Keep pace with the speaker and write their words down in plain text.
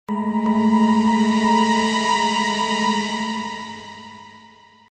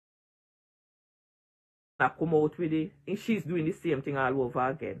come out with it. And she's doing the same thing all over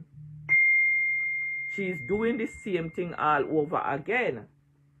again. She's doing the same thing all over again.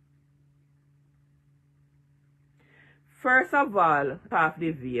 First of all, take off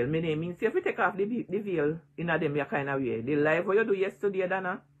the veil. My name means if you take off the veil in a them kind of way. The live what you do yesterday,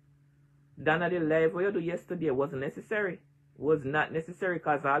 Donna. Donna, the live what you do yesterday wasn't necessary. Was not necessary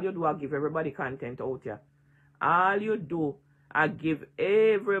because all you do is give everybody content out here. All you do is give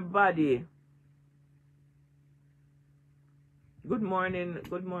everybody. Good morning,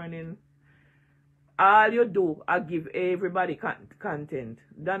 good morning. All you do is give everybody content.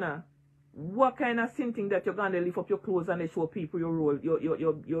 Donna, what kind of sin thing that you're gonna lift up your clothes and they show people your role,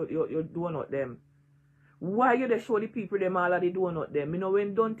 you're doing out them? Why you they show the people them all of the doing out them? You know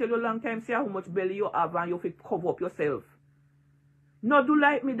when don't tell you long time say how much belly you have and you fit cover up yourself. No do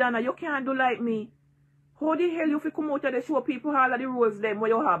like me, Donna, you can't do like me. How the hell you fit come out of the show people all of the roles them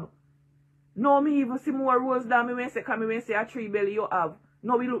what you have? No me even see more roles than me when say come me when say a 3 belly you have.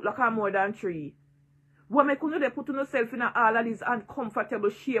 No we look like a more than 3. What make you they put on yourself in all of these uncomfortable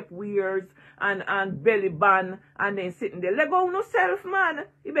shape wears and belly band and then sitting there. Let go of yourself, man.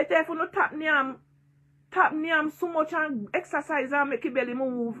 You better if you no tap nyam. Tap nyam so much and exercise and make your belly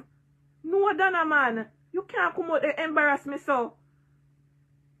move. No, Donna, man. You can't come out and embarrass me so.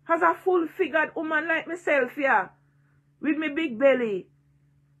 As a full-figured woman like myself, yeah. With me big belly.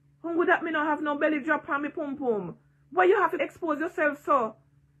 How would that me not have no belly drop on me pum-pum? Why you have to expose yourself so?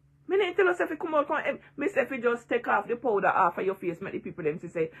 Me need to tell us if you come out and me say if you just take off the powder off of your face, make the people them to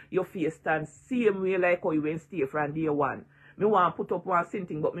say your face stand same way like how you went stay from day one. Me want to put up one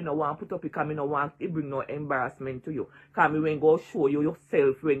thing, but me no want to put up because me no want to bring no embarrassment to you. Because me when go show you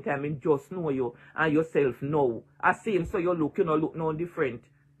yourself when time me just know you and yourself know. I same so you look no different.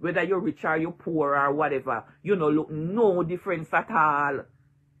 Whether you're rich or you're poor or whatever, you no look no difference at all.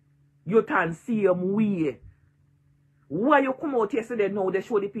 You can see them way. Why you come out yesterday now they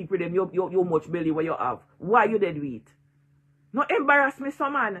show the people them you much belly what you have? Why you did it? No embarrass me so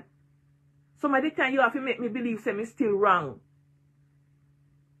man. Some of the time you have to make me believe say me still wrong.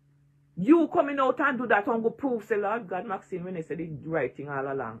 You coming out and do that and go prove say Lord God Maxine when they say the right thing all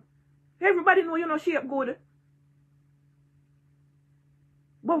along. Everybody know you no shape good.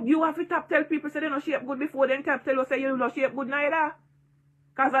 But you have to tell people say they no shape good before then tell you say you no shape good neither.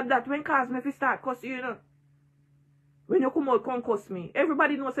 Cause of that when cause me if start cuss you know. When you come out, come cuss me.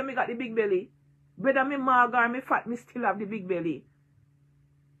 Everybody knows that me got the big belly. Whether me mag or me fat, me still have the big belly.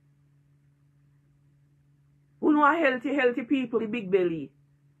 Who know a healthy people, the big belly.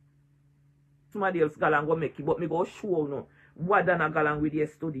 Somebody else galang go make it, but me go show no what Donna galang with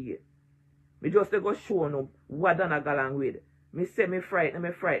yesterday. Me just go show no what Donna galang with. Me say me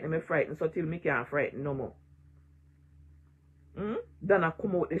frighten, so till me can't frighten no more. Donna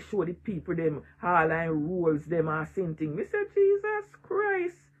come out, they show the people them all and rules them and same thing. Me say, Jesus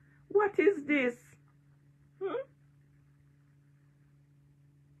Christ, what is this?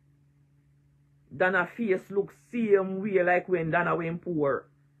 Donna face look same way like when Donna went poor.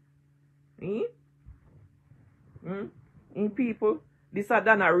 In people, this is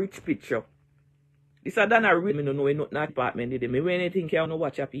Donna rich picture. This is Donna rich. Me no know not that apartment did me when anything can no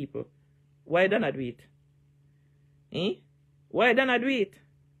watch your people. Why Donna do it? Why Donna do it?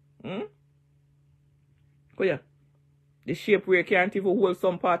 Go here. The shape where can't even hold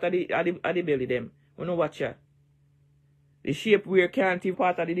some part of the belly them. We no watch ya. The shape where can't even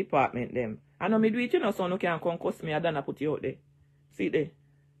part of the department them. I know me do it, you know, so no can come cuss me. I Donna put you out there. See it there.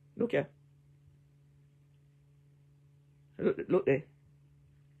 Look here. Look there.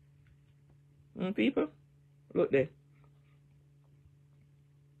 People. Look there.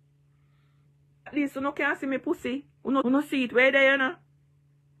 At least you no can see me pussy. You no see it where there, you know.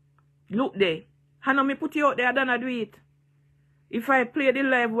 Look there. I know me put you out there, I Donna do it. If I play the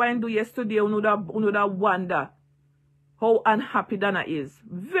live one do yesterday, you know that wonder how unhappy Donna is.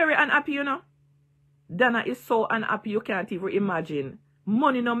 Very unhappy, you know. Donna is so unhappy you can't even imagine.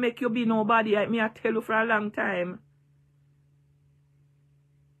 Money no make you be nobody, like me I tell you for a long time.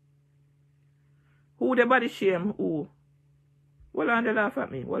 Who the body shame? Who? Hold on, they laugh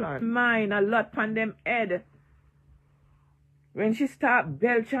at me. Hold on. Mine a lot pan them head. When she start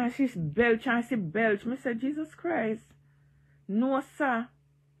belch and she belch. Me say, Jesus Christ. No, sir.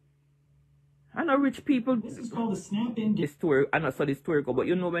 I know rich people. This is called a snap-in. The story, I know so the story go, but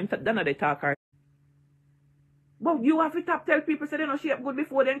you know when Donna they talk her. But you have to tell people say they no shape good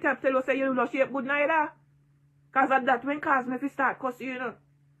before then tell you say you no shape good neither. Cause of that when cause me if you start cuss you know.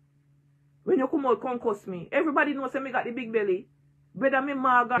 When you come out, come cuss me. Everybody knows me got the big belly. Whether me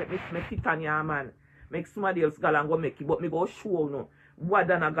mag or me titania man. Make somebody else galang go make it. But me go show no what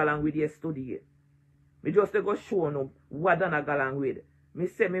Donna galang with yesterday. Me just go show no what Donna galang with. Me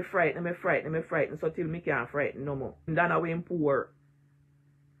say me frighten, so till me can't frighten no more. Donna when poor.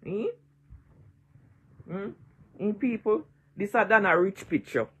 In people, this a Donna rich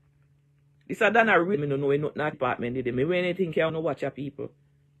picture. This a Donna rich. Me no know not that department did me when anything can no watch a people.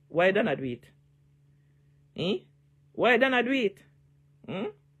 Why Donna do it? Why Donna do it?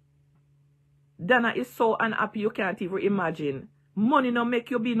 Donna is so unhappy you can't even imagine. Money no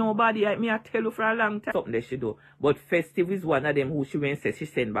make you be nobody. Me I tell you for a long time. Something she do. But Festive is one of them who she went say she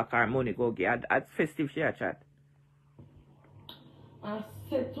send back her money go get. At Festive she a chat. I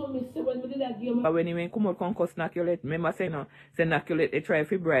said to me, say when we did that game. But when he went come out con cuss Naculette, remember say no, say Naculette they try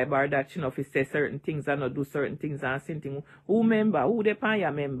to bribe her that she know fi say certain things and not do certain things and something. Who member? Who the pan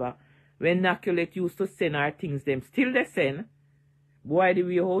ya member? When Naculette used to send her things, them still they send. Boy, the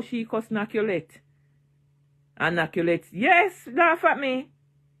way how she cuss Naculette. And Naculette, yes, laugh at me.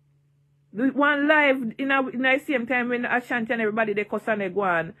 The one live in the same time when Ashanti and everybody they cuss and they go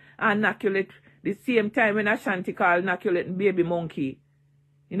on. And Naculette, the same time when Ashanti called Naculette baby monkey.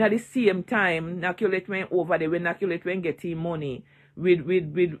 In the same time, Naculette went over there when Naculette went getting money. With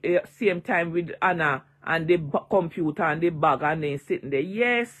same time with Anna and the computer and the bag and then sitting there.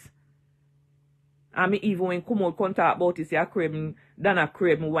 Yes. And me even when come out contact about it, say a crib, Donna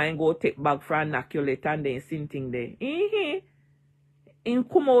crib, me want go take bag for Naculette and then sitting there. In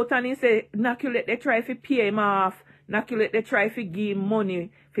come out and he say, Naculette they try to pay him off. Naculette they try to give him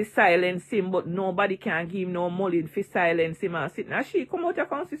money for silence him, but nobody can give him no money for silence him and sit. Now she come out and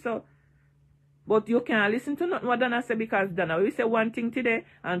come see so. But you can't listen to nothing what Donna say because Donna will say one thing today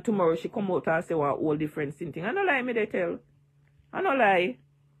and tomorrow she come out and say one whole different thing. I don't lie me they tell. I don't lie.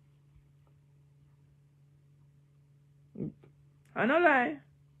 I don't lie.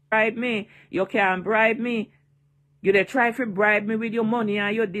 Bribe me. You can't bribe me. You dey try to bribe me with your money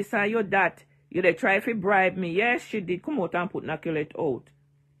and your this and your that. You dey try to bribe me. Yes, she did come out and put Naculette out.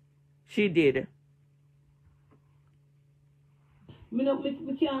 She did. Me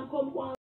can't come